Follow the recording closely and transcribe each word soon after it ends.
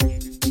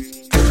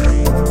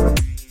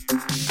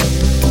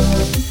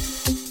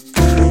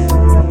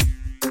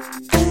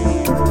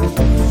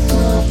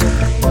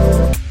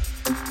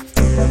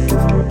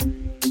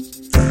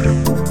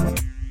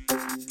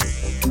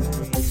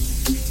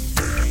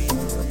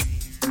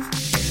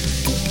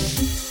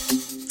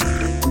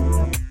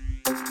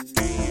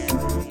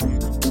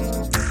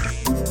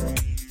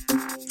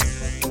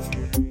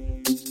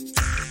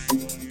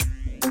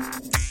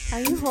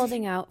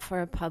holding out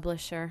for a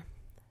publisher?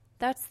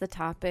 That's the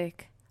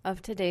topic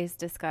of today's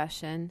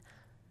discussion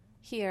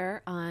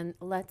here on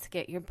Let's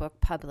Get Your Book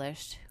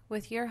Published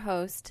with your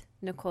host,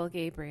 Nicole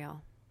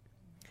Gabriel.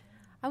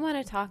 I want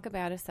to talk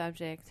about a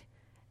subject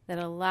that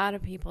a lot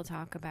of people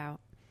talk about.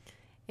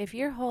 If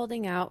you're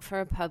holding out for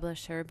a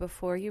publisher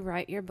before you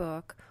write your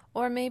book,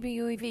 or maybe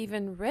you've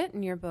even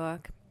written your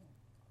book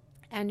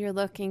and you're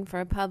looking for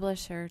a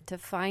publisher to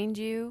find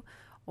you,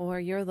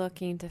 or you're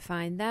looking to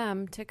find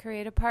them to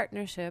create a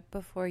partnership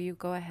before you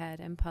go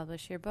ahead and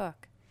publish your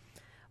book.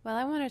 Well,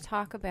 I want to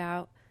talk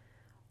about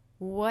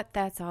what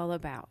that's all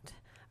about.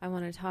 I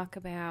want to talk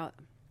about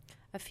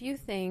a few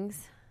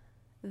things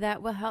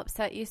that will help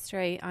set you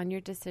straight on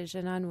your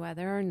decision on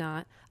whether or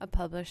not a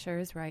publisher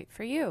is right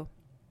for you.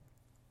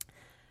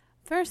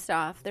 First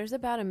off, there's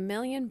about 1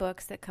 million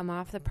books that come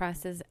off the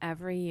presses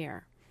every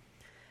year.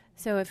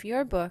 So if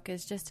your book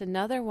is just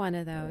another one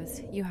of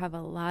those, you have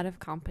a lot of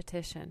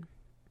competition.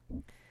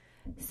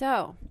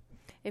 So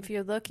if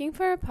you're looking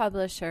for a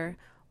publisher,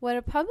 what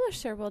a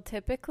publisher will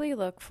typically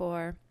look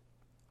for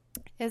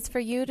is for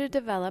you to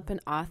develop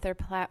an author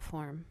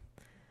platform.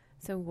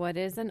 So what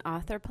is an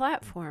author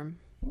platform?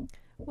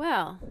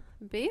 Well,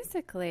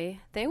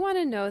 basically, they want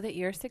to know that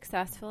you're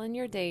successful in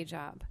your day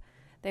job.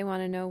 They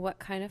want to know what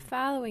kind of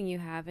following you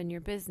have in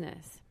your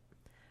business,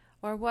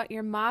 or what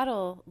your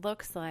model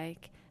looks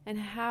like and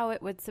how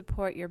it would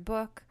support your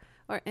book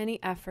or any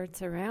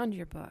efforts around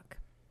your book,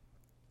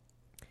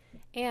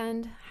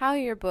 and how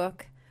your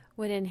book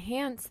would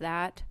enhance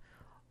that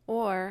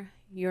or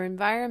your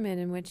environment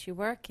in which you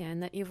work in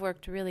that you've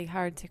worked really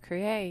hard to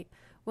create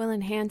will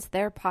enhance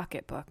their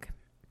pocketbook.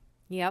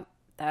 Yep,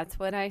 that's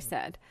what I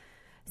said.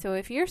 So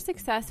if you're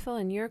successful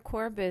in your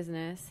core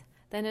business,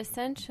 then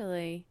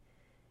essentially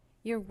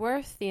you're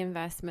worth the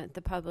investment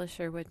the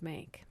publisher would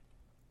make.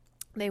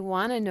 They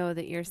want to know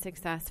that you're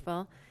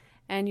successful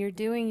and you're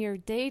doing your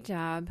day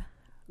job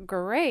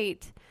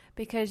great,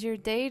 because your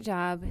day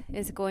job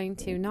is going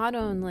to not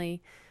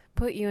only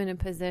put you in a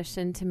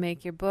position to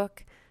make your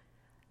book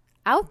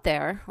out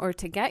there, or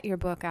to get your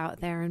book out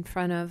there in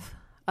front of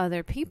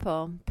other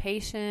people,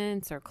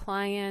 patients or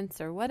clients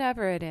or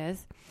whatever it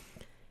is,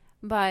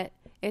 but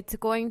it's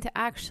going to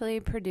actually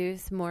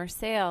produce more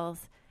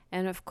sales.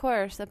 And of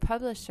course, a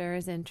publisher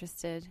is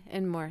interested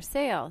in more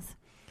sales,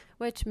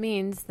 which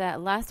means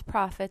that less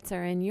profits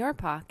are in your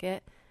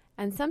pocket,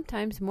 and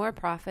sometimes more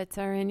profits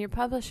are in your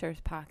publisher's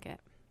pocket.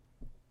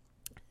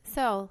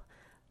 So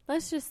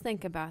let's just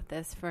think about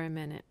this for a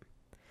minute.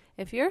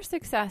 If you're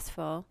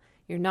successful,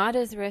 you're not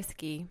as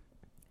risky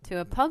to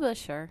a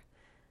publisher,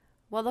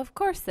 well, of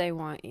course they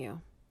want you.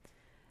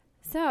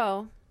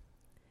 So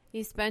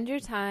you spend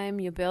your time,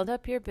 you build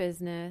up your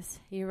business,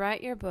 you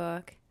write your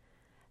book.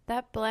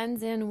 That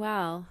blends in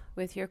well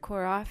with your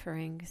core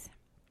offerings.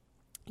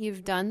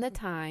 You've done the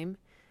time.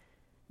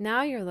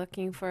 Now you're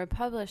looking for a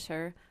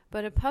publisher,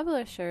 but a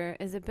publisher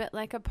is a bit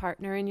like a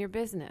partner in your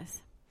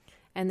business,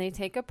 and they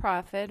take a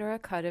profit or a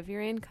cut of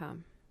your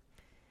income.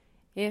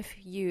 If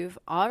you've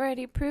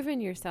already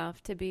proven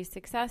yourself to be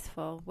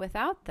successful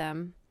without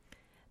them,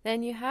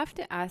 then you have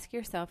to ask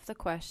yourself the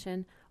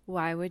question,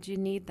 why would you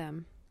need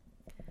them?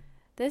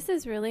 This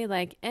is really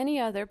like any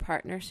other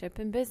partnership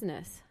in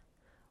business.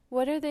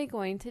 What are they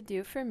going to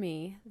do for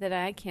me that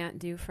I can't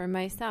do for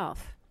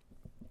myself?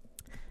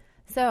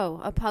 So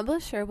a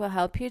publisher will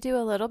help you do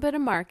a little bit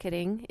of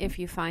marketing if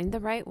you find the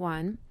right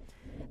one.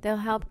 They'll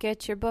help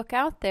get your book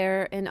out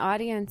there in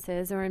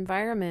audiences or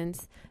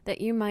environments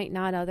that you might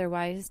not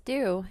otherwise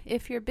do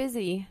if you're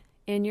busy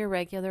in your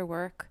regular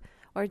work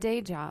or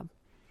day job.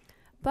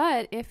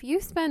 But if you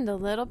spend a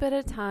little bit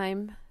of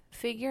time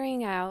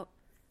figuring out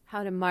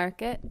how to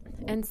market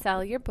and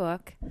sell your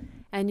book,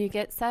 and you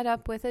get set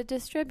up with a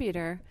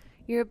distributor,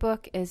 your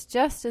book is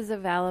just as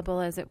available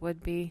as it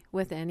would be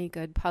with any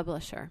good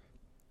publisher.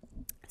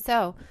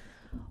 So,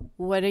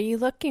 what are you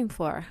looking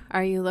for?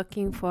 Are you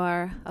looking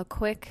for a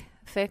quick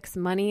fix,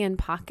 money in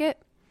pocket?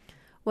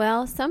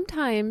 Well,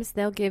 sometimes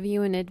they'll give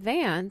you an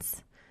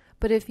advance,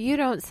 but if you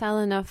don't sell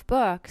enough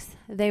books,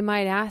 they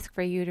might ask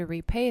for you to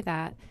repay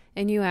that,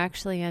 and you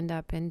actually end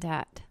up in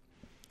debt.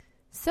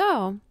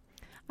 So,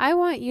 I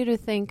want you to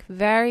think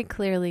very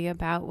clearly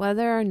about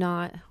whether or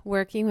not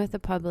working with a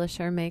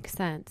publisher makes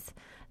sense.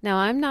 Now,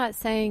 I'm not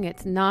saying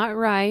it's not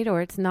right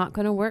or it's not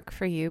going to work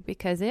for you,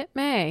 because it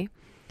may,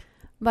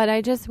 but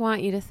I just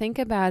want you to think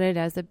about it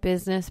as a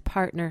business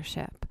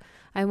partnership.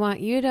 I want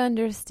you to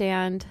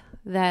understand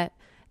that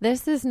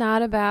this is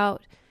not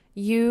about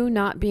you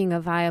not being a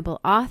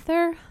viable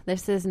author.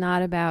 This is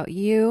not about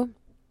you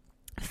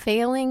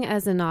failing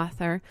as an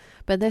author,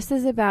 but this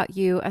is about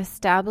you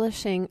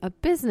establishing a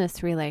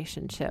business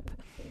relationship.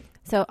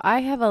 So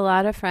I have a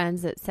lot of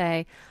friends that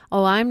say,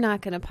 oh, I'm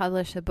not going to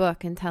publish a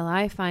book until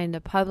I find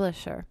a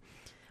publisher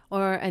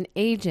or an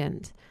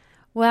agent.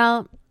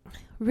 Well,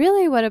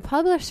 really what a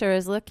publisher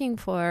is looking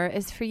for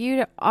is for you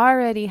to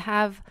already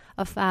have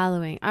a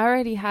following,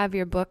 already have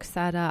your book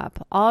set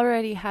up,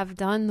 already have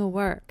done the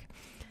work.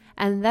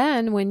 And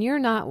then when you're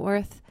not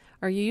worth,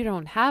 or you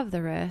don't have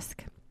the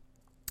risk,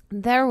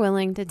 they're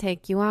willing to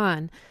take you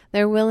on.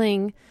 They're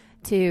willing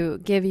to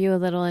give you a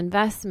little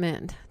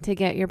investment to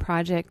get your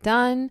project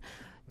done,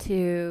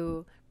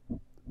 to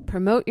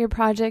promote your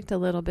project a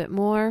little bit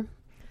more.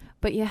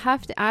 But you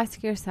have to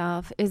ask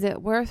yourself, is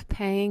it worth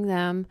paying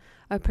them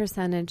a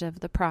percentage of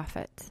the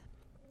profits?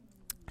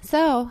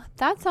 So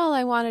that's all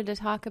I wanted to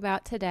talk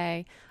about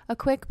today. A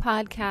quick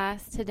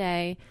podcast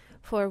today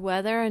for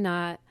whether or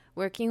not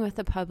working with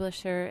a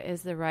publisher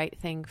is the right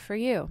thing for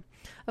you.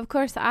 Of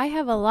course, I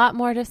have a lot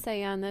more to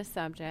say on this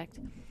subject,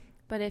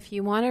 but if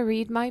you want to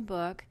read my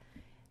book,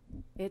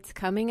 it's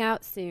coming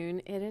out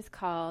soon. It is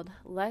called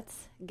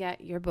Let's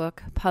Get Your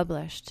Book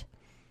Published.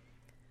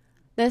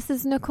 This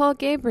is Nicole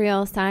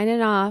Gabriel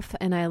signing off,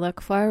 and I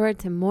look forward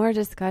to more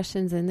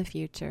discussions in the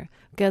future.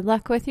 Good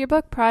luck with your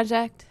book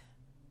project.